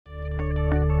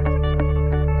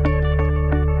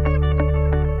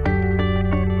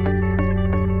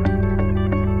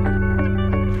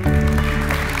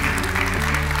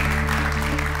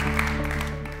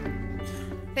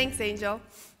thanks, Angel.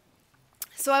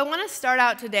 So I want to start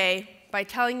out today by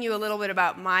telling you a little bit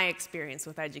about my experience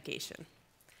with education.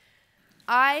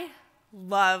 I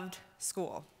loved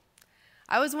school.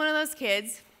 I was one of those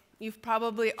kids, you've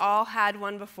probably all had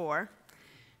one before,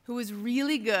 who was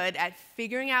really good at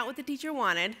figuring out what the teacher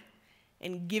wanted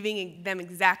and giving them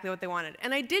exactly what they wanted.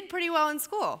 And I did pretty well in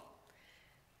school.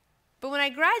 But when I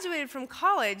graduated from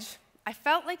college, I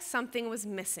felt like something was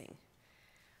missing.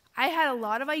 I had a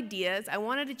lot of ideas. I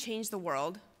wanted to change the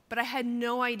world, but I had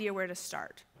no idea where to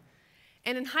start.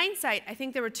 And in hindsight, I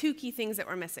think there were two key things that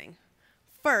were missing.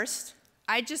 First,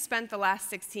 I just spent the last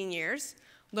 16 years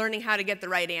learning how to get the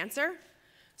right answer.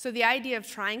 So the idea of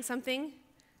trying something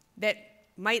that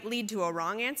might lead to a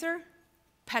wrong answer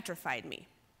petrified me.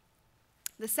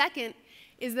 The second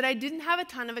is that I didn't have a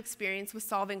ton of experience with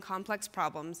solving complex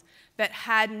problems that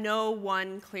had no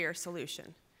one clear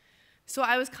solution. So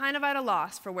I was kind of at a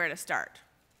loss for where to start.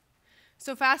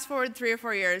 So fast forward 3 or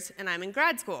 4 years, and I'm in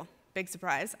grad school. Big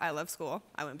surprise, I love school.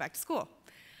 I went back to school.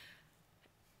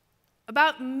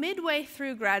 About midway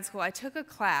through grad school, I took a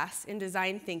class in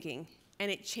design thinking, and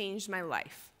it changed my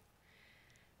life.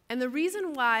 And the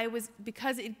reason why was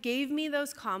because it gave me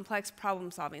those complex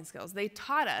problem-solving skills. They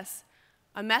taught us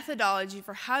a methodology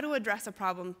for how to address a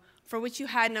problem for which you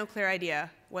had no clear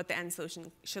idea what the end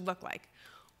solution should look like.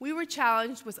 We were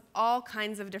challenged with all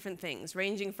kinds of different things,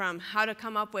 ranging from how to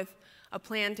come up with a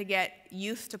plan to get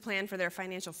youth to plan for their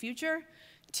financial future,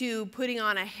 to putting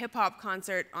on a hip-hop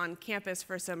concert on campus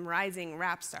for some rising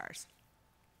rap stars.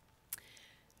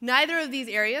 Neither of these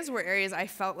areas were areas I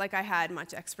felt like I had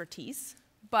much expertise,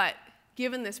 but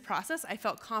given this process, I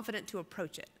felt confident to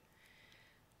approach it.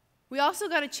 We also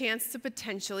got a chance to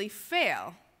potentially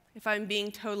fail. If I'm being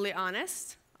totally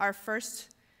honest, our first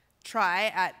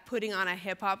try at putting on a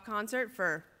hip-hop concert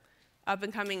for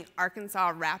up-and-coming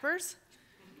Arkansas rappers,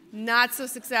 not so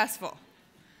successful.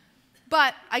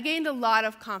 But I gained a lot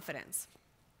of confidence.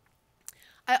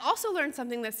 I also learned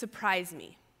something that surprised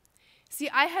me. See,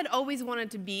 I had always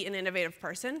wanted to be an innovative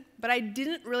person, but I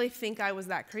didn't really think I was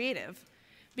that creative,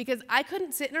 because I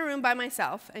couldn't sit in a room by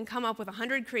myself and come up with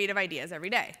 100 creative ideas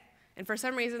every day. And for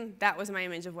some reason, that was my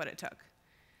image of what it took.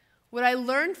 What I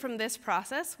learned from this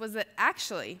process was that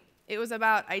actually, it was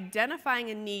about identifying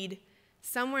a need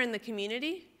somewhere in the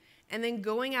community and then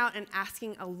going out and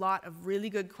asking a lot of really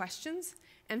good questions,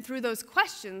 and through those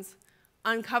questions,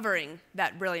 uncovering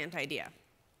that brilliant idea.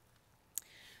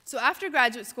 So after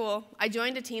graduate school, I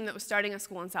joined a team that was starting a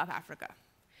school in South Africa.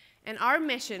 And our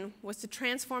mission was to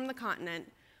transform the continent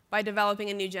by developing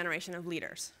a new generation of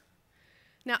leaders.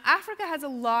 Now, Africa has a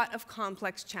lot of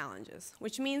complex challenges,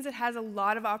 which means it has a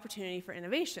lot of opportunity for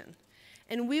innovation.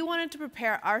 And we wanted to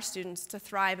prepare our students to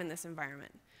thrive in this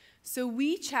environment. So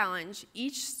we challenge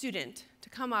each student to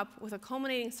come up with a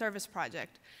culminating service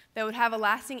project that would have a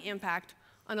lasting impact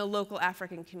on a local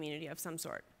African community of some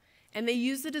sort. And they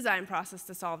use the design process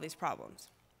to solve these problems.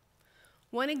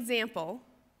 One example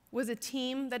was a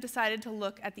team that decided to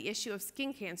look at the issue of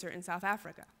skin cancer in South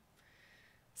Africa.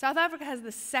 South Africa has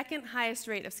the second highest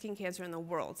rate of skin cancer in the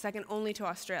world, second only to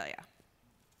Australia.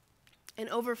 And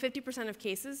over 50% of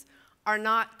cases are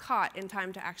not caught in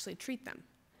time to actually treat them.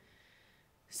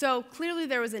 So clearly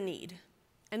there was a need.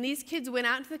 And these kids went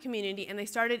out into the community and they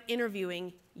started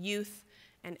interviewing youth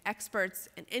and experts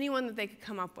and anyone that they could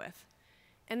come up with.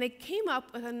 And they came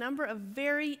up with a number of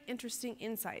very interesting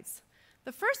insights.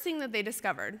 The first thing that they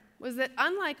discovered was that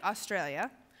unlike Australia,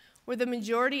 where the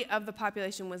majority of the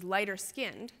population was lighter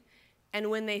skinned, and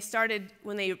when their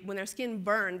skin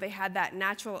burned, they had that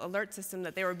natural alert system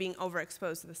that they were being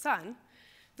overexposed to the sun,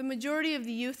 the majority of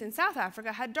the youth in South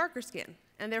Africa had darker skin,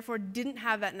 and therefore didn't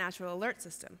have that natural alert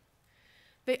system.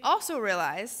 They also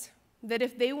realized that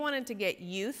if they wanted to get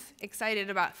youth excited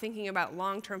about thinking about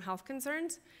long-term health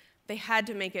concerns, they had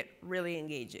to make it really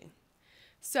engaging.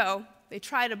 So they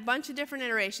tried a bunch of different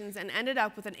iterations and ended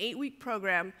up with an 8-week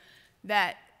program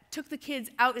that took the kids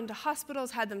out into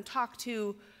hospitals, had them talk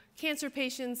to cancer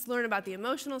patients, learn about the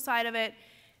emotional side of it,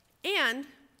 and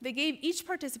they gave each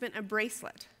participant a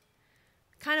bracelet,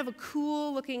 kind of a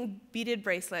cool-looking beaded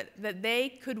bracelet that they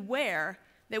could wear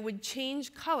that would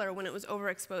change color when it was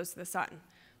overexposed to the sun.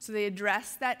 So they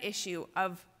addressed that issue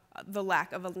of the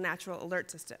lack of a natural alert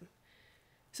system.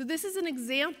 So this is an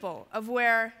example of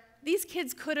where these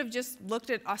kids could have just looked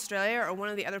at Australia or one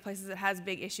of the other places that has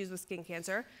big issues with skin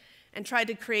cancer and tried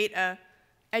to create an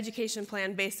education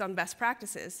plan based on best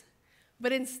practices.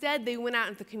 But instead, they went out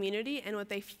into the community, and what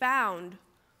they found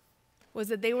was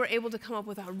that they were able to come up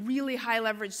with a really high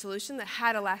leverage solution that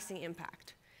had a lasting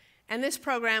impact. And this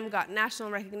program got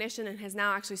national recognition and has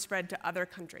now actually spread to other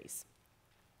countries.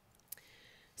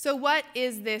 So what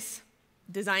is this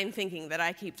design thinking that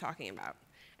I keep talking about?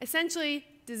 Essentially,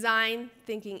 design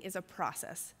thinking is a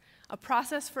process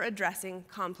for addressing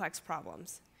complex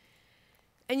problems.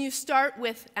 And you start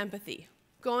with empathy,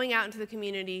 going out into the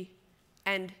community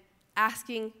and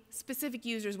asking specific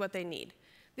users what they need.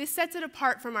 This sets it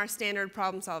apart from our standard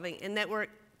problem solving in that we're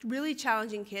really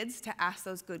challenging kids to ask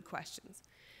those good questions.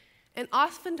 And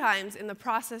oftentimes, in the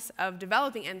process of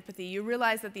developing empathy, you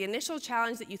realize that the initial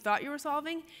challenge that you thought you were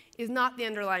solving is not the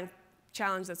underlying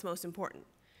challenge that's most important.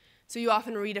 So you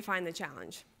often redefine the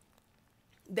challenge.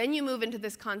 Then you move into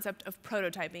this concept of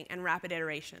prototyping and rapid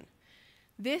iteration.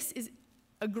 This is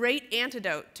a great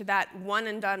antidote to that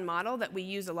one-and-done model that we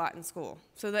use a lot in school.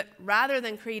 So that rather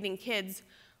than creating kids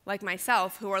like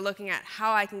myself who are looking at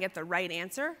how I can get the right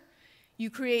answer, you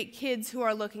create kids who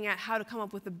are looking at how to come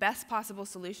up with the best possible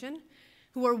solution,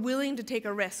 who are willing to take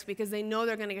a risk because they know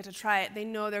they're going to get to try it, they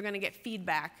know they're going to get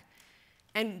feedback.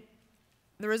 And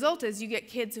the result is you get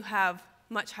kids who have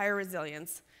much higher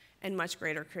resilience and much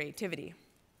greater creativity.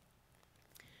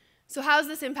 So how is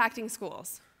this impacting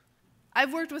schools?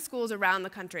 I've worked with schools around the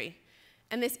country,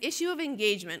 and this issue of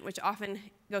engagement, which often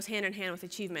goes hand in hand with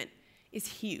achievement, is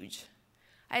huge.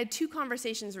 I had 2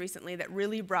 conversations recently that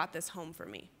really brought this home for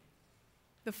me.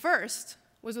 The first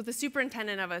was with the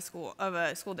superintendent of a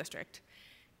school district,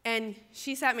 and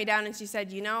she sat me down and she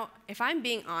said, you know, if I'm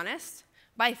being honest,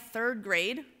 by 3rd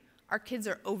grade, our kids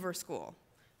are over school.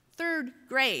 3rd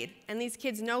grade, and these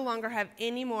kids no longer have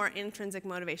any more intrinsic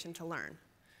motivation to learn.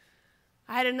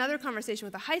 I had another conversation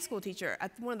with a high school teacher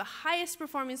at one of the highest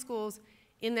performing schools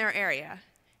in their area,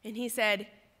 and he said,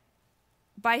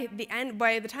 by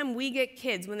the time we get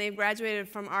kids, when they've graduated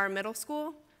from our middle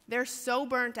school, they're so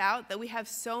burnt out that we have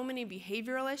so many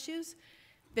behavioral issues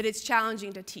that it's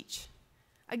challenging to teach.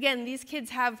 Again, these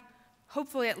kids have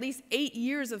hopefully at least 8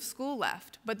 years of school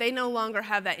left, but they no longer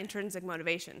have that intrinsic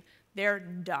motivation. They're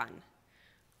done.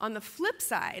 On the flip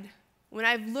side, when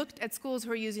I've looked at schools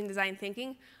who are using design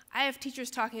thinking, I have teachers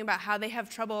talking about how they have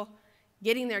trouble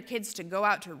getting their kids to go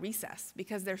out to recess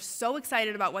because they're so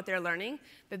excited about what they're learning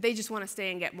that they just want to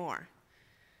stay and get more.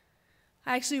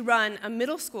 I actually run a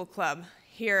middle school club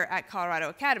here at Colorado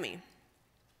Academy.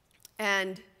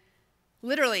 And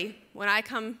literally, when I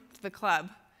come to the club,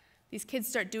 these kids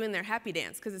start doing their happy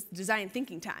dance because it's design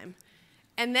thinking time.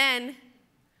 And then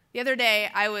the other day,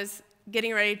 I was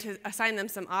getting ready to assign them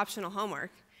some optional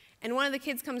homework. And one of the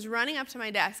kids comes running up to my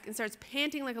desk and starts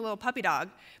panting like a little puppy dog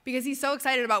because he's so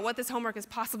excited about what this homework is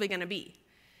possibly going to be.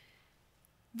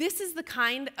 This is the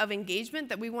kind of engagement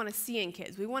that we want to see in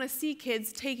kids. We want to see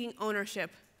kids taking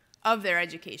ownership of their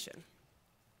education.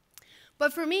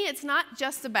 But for me, it's not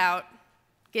just about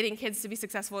getting kids to be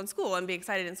successful in school and be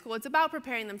excited in school. It's about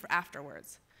preparing them for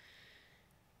afterwards.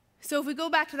 So if we go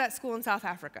back to that school in South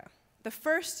Africa, the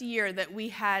first year that we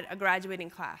had a graduating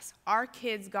class, our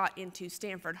kids got into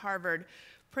Stanford, Harvard,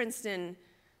 Princeton,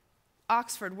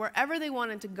 Oxford, wherever they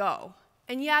wanted to go.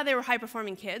 And yeah, they were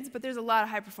high-performing kids, but there's a lot of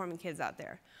high-performing kids out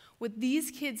there. What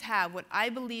these kids have, what I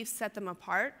believe set them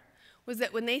apart, was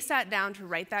that when they sat down to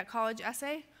write that college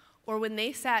essay, or when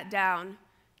they sat down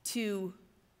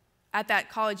at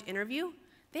that college interview,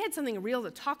 they had something real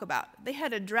to talk about. They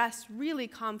had addressed really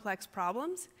complex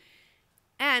problems,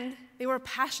 and they were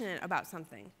passionate about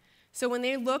something. So when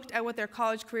they looked at what their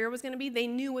college career was going to be, they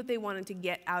knew what they wanted to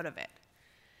get out of it.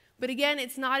 But again,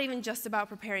 it's not even just about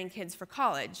preparing kids for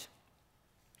college.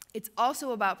 It's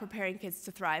also about preparing kids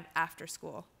to thrive after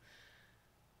school.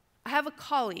 I have a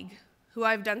colleague who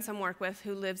I've done some work with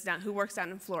who works down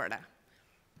in Florida.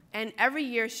 And every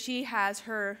year she has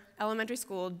her elementary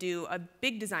school do a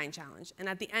big design challenge. And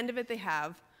at the end of it, they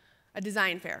have a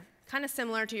design fair, kind of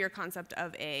similar to your concept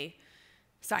of a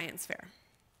science fair.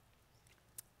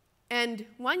 And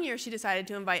one year she decided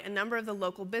to invite a number of the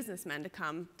local businessmen to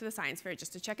come to the science fair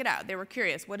just to check it out. They were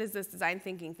curious, what is this design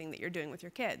thinking thing that you're doing with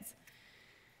your kids?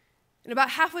 And about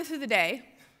halfway through the day,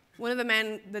 one of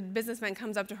the businessmen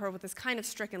comes up to her with this kind of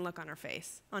stricken look on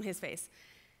his face.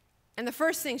 And the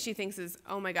first thing she thinks is,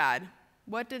 oh my God,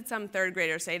 what did some 3rd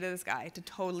grader say to this guy to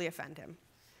totally offend him?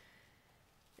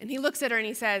 And he looks at her and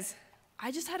he says,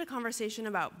 I just had a conversation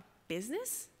about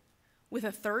business with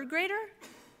a 3rd grader,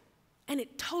 and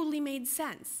it totally made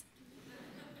sense.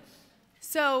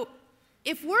 So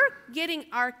if we're getting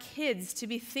our kids to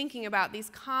be thinking about these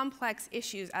complex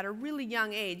issues at a really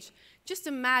young age, just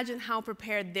imagine how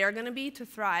prepared they're going to be to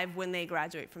thrive when they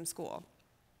graduate from school.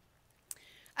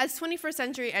 As 21st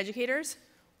century educators,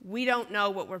 we don't know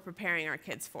what we're preparing our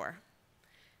kids for.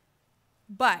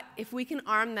 But if we can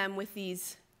arm them with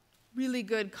these really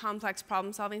good complex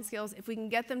problem-solving skills, if we can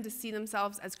get them to see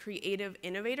themselves as creative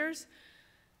innovators,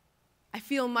 I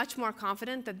feel much more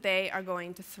confident that they are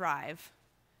going to thrive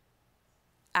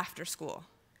after school.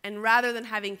 And rather than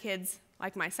having kids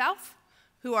like myself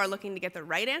who are looking to get the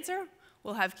right answer,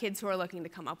 we'll have kids who are looking to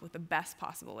come up with the best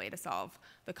possible way to solve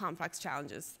the complex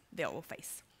challenges they will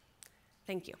face.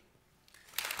 Thank you.